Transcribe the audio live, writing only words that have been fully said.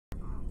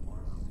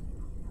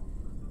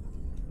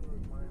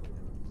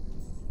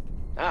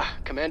Ah,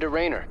 Commander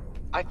Raynor.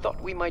 I thought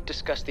we might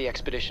discuss the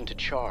expedition to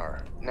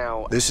Char.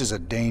 Now... This is a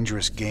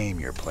dangerous game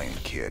you're playing,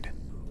 kid.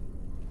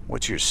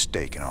 What's your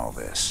stake in all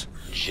this?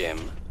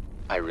 Jim,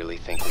 I really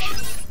think we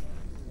should...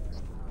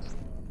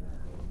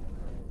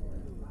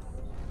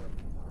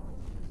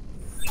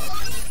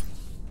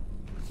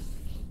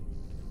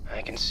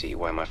 I can see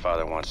why my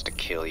father wants to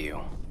kill you.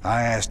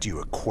 I asked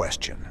you a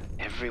question.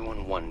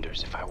 Everyone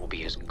wonders if I will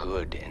be as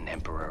good an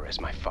emperor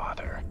as my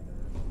father.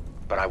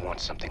 But I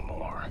want something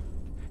more.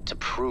 To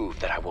prove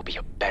that I will be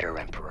a better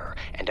emperor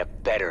and a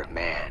better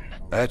man.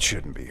 That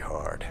shouldn't be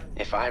hard.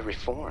 If I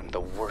reform the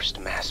worst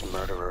mass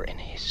murderer in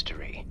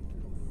history,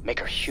 make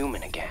her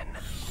human again,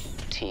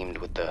 teamed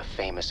with the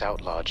famous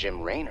outlaw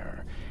Jim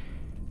Raynor,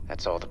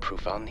 that's all the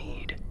proof I'll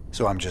need.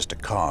 So I'm just a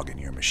cog in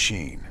your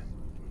machine.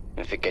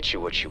 If it gets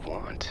you what you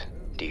want,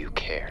 do you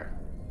care?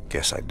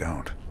 Guess I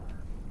don't.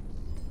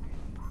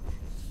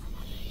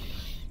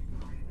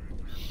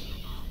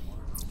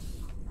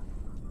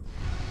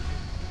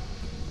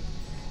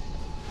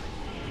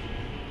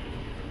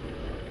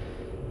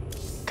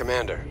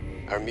 Commander,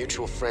 our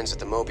mutual friends at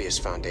the Mobius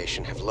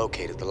Foundation have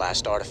located the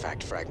last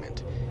artifact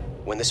fragment.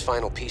 When this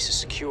final piece is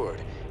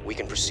secured, we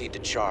can proceed to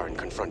Char and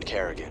confront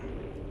Kerrigan.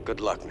 Good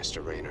luck,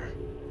 Mr. Raynor.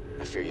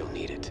 I fear you'll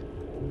need it.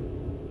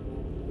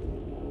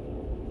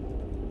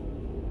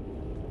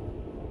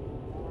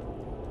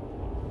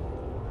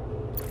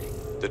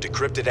 The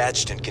decrypted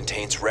adjutant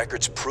contains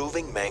records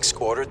proving Mengsk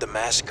ordered the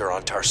massacre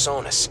on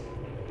Tarsonis.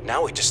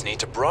 Now we just need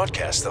to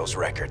broadcast those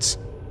records.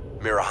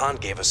 Mirahan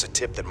gave us a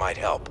tip that might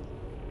help.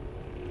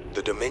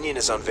 The Dominion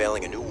is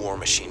unveiling a new war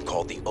machine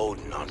called the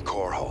Odin on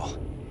Korhal.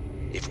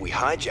 If we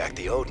hijack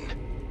the Odin,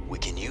 we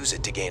can use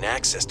it to gain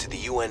access to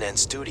the UNN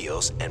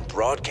studios and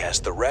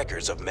broadcast the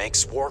records of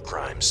Mengsk's war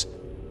crimes.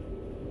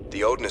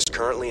 The Odin is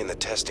currently in the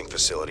testing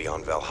facility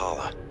on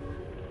Valhalla.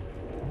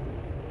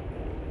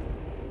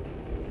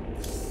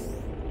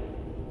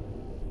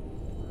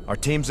 Our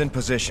team's in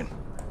position.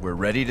 We're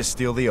ready to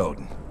steal the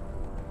Odin.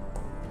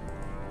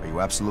 Are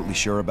you absolutely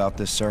sure about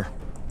this, sir?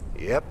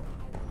 Yep.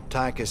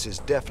 Tychus is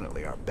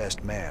definitely our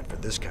best man for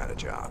this kind of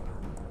job.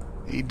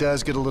 He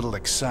does get a little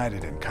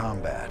excited in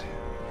combat.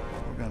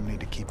 We're gonna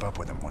need to keep up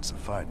with him once the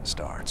fighting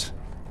starts.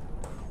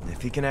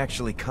 If he can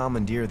actually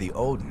commandeer the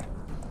Odin,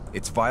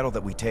 it's vital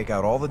that we take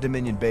out all the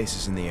Dominion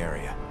bases in the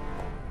area.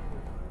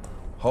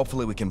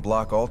 Hopefully we can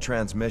block all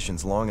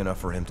transmissions long enough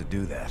for him to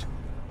do that.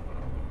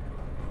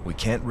 We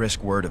can't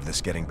risk word of this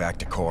getting back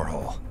to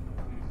Korhal.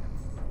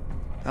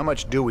 How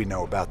much do we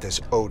know about this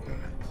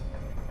Odin?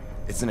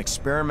 It's an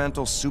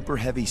experimental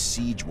super-heavy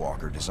siege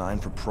walker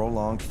designed for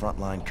prolonged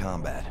frontline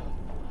combat.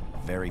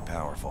 Very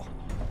powerful.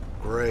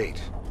 Great.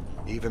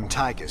 Even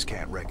Tychus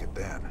can't wreck it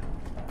then.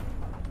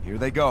 Here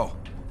they go.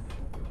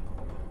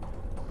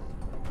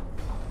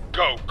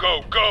 Go,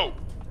 go, go!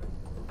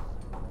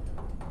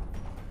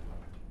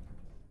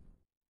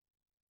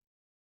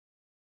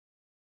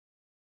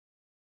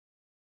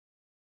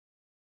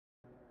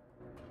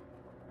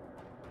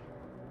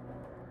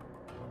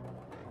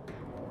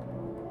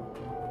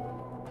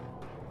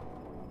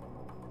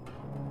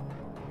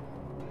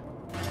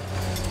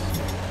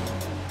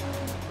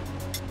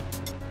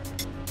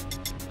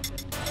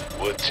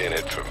 What's in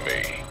it for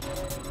me?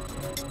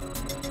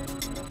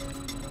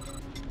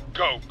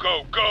 Go,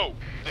 go, go!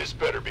 This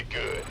better be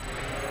good.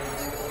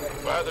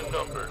 By the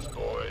numbers,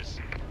 boys.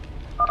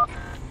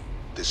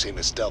 This ain't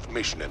a stealth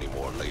mission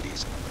anymore,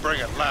 ladies.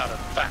 Bring it loud and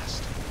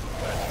fast.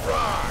 Let's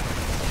rock!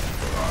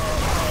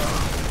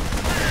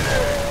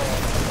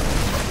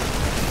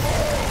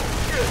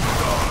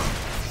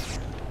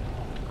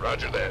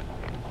 Roger that.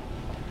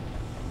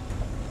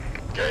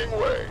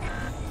 Gangway.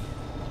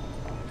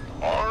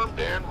 Armed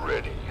and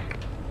ready.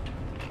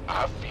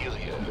 I feel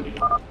you.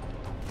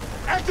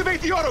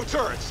 Activate the auto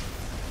turrets!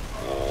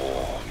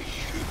 Oh,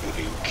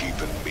 you ain't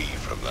keeping me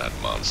from that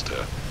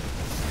monster.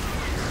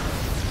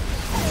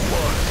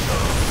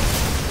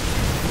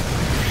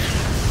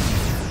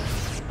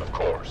 Of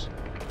course.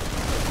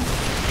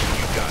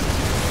 You got it.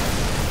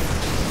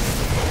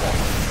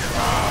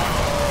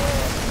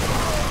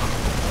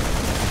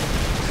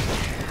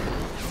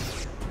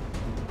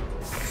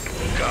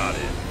 Got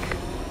it.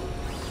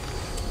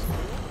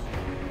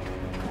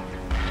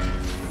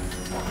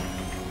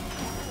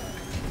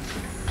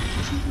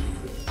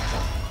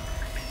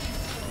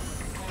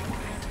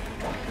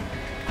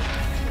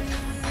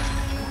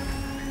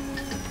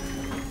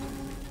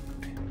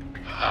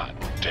 Hot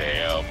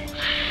damn.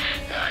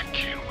 I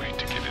can't wait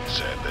to get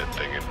inside that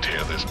thing and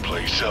tear this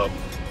place up.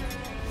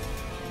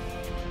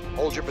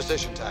 Hold your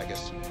position,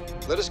 Tychus.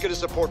 Let us get a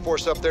support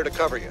force up there to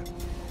cover you.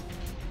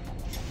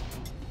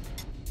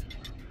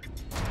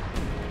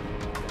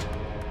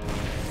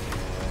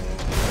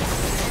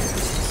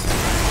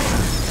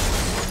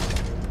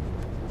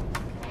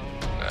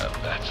 Now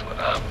that's what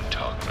I'm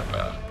talking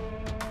about.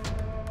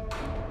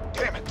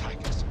 Damn it,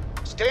 Tychus.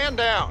 Stand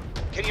down.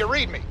 Can you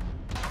read me?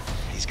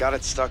 He's got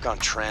it stuck on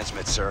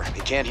transmit, sir.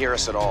 He can't hear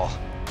us at all.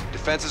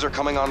 Defenses are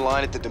coming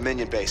online at the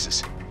Dominion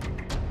bases.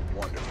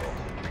 Wonderful.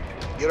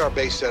 Get our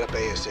base set up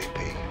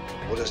ASAP.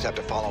 We'll just have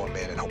to follow him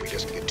in and hope he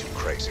doesn't get too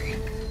crazy.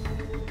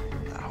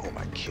 Now, who am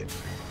I kidding?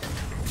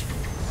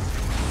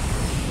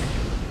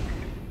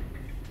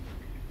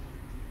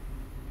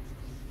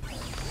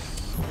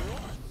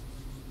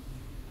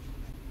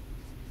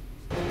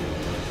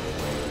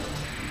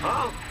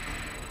 Huh?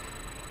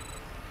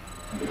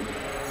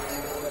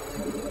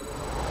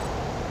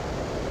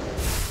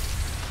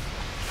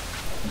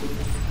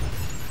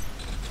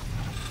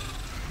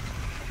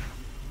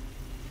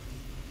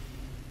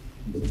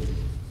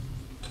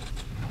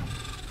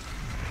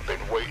 Been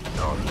waiting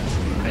on it.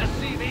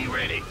 SCV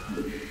ready.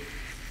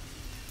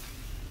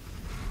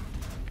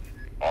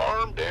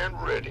 Armed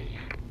and ready.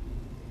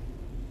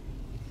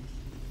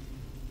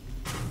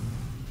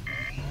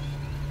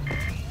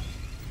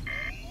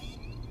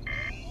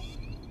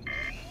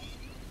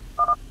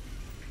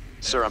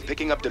 Sir, I'm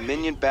picking up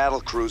Dominion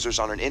battle cruisers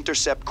on an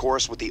intercept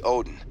course with the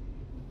Odin.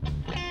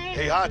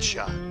 Hey,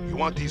 Hotshot, you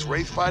want these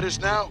Wraith fighters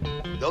now?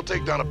 They'll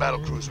take down a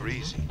battlecruiser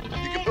easy. You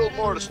can build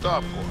more to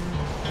stop for.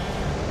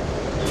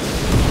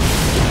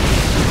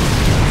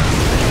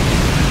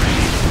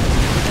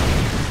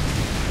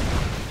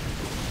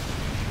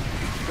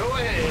 Go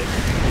ahead.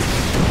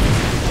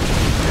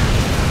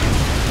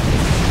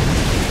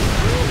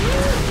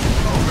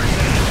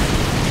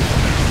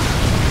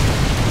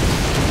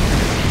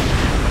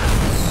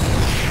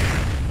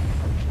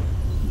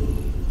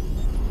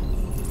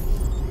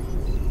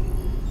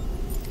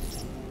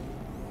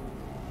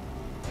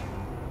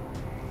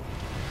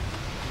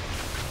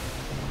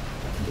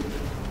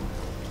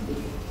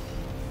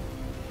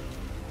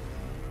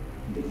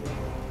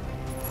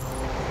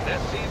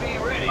 SCV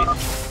ready.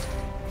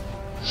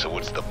 So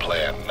what's the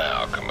plan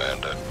now,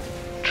 Commander?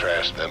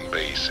 Trash them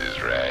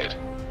bases, right?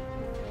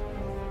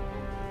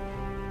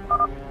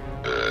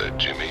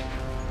 Jimmy?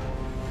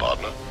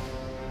 Partner?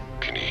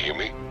 Can you hear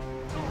me?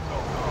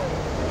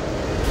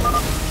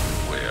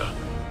 Well,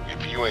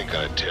 if you ain't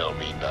gonna tell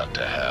me not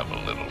to have a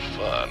little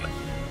fun,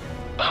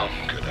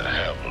 I'm gonna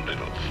have a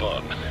little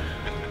fun.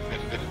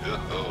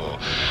 Oh,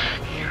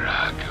 here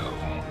I go.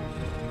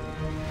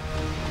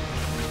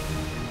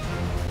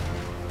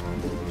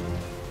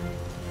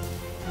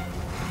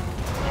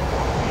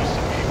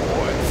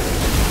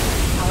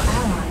 Our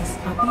allies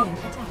are being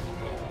attacked.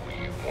 Oh,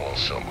 you want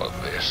some of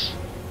this?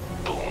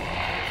 Boom.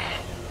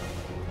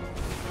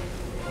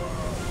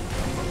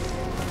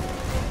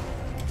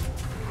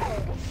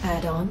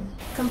 Add-on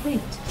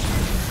complete.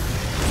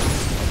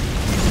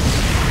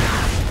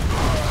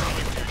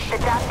 The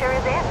doctor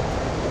is in.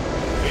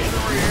 In the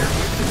rear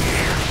with the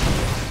gear.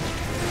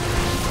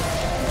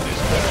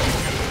 This better be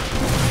good.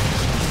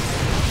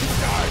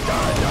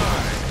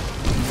 Die.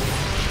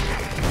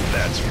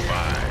 That's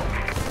mine.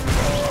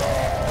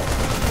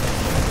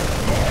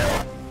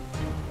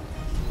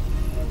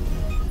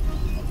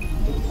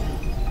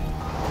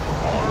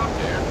 Armed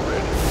and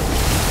ready.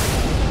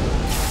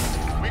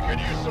 We could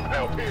use some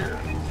help here.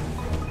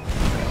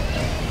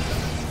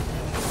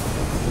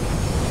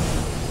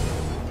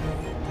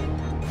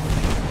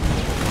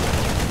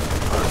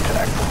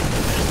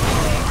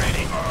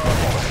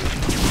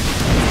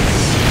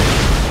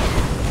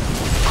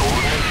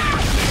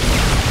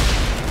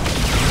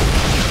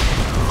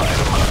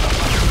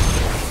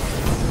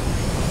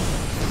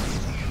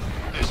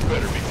 This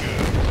better be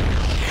good.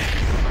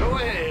 Go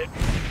ahead.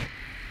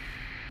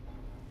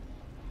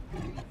 We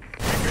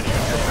could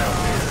use some help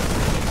here.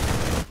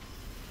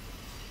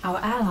 Our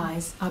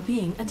allies are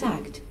being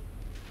attacked.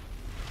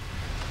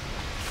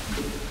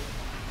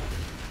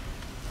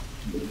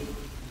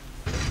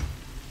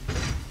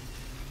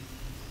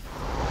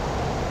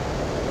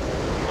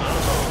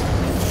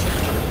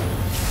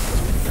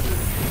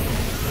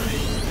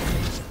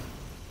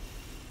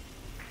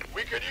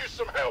 We could use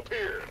some help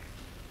here.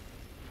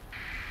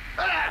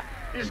 Ah!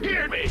 You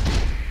scared me!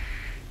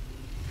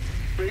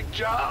 Big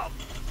job.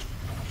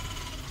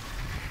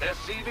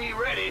 SCV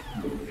ready.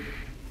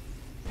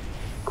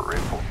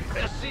 Ripple.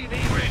 SCV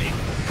ready.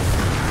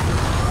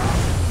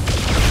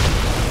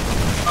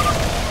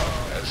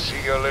 I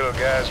see your little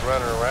guys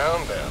running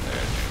around down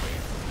there, Jimmy.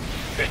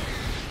 They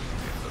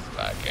look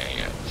like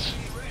ants.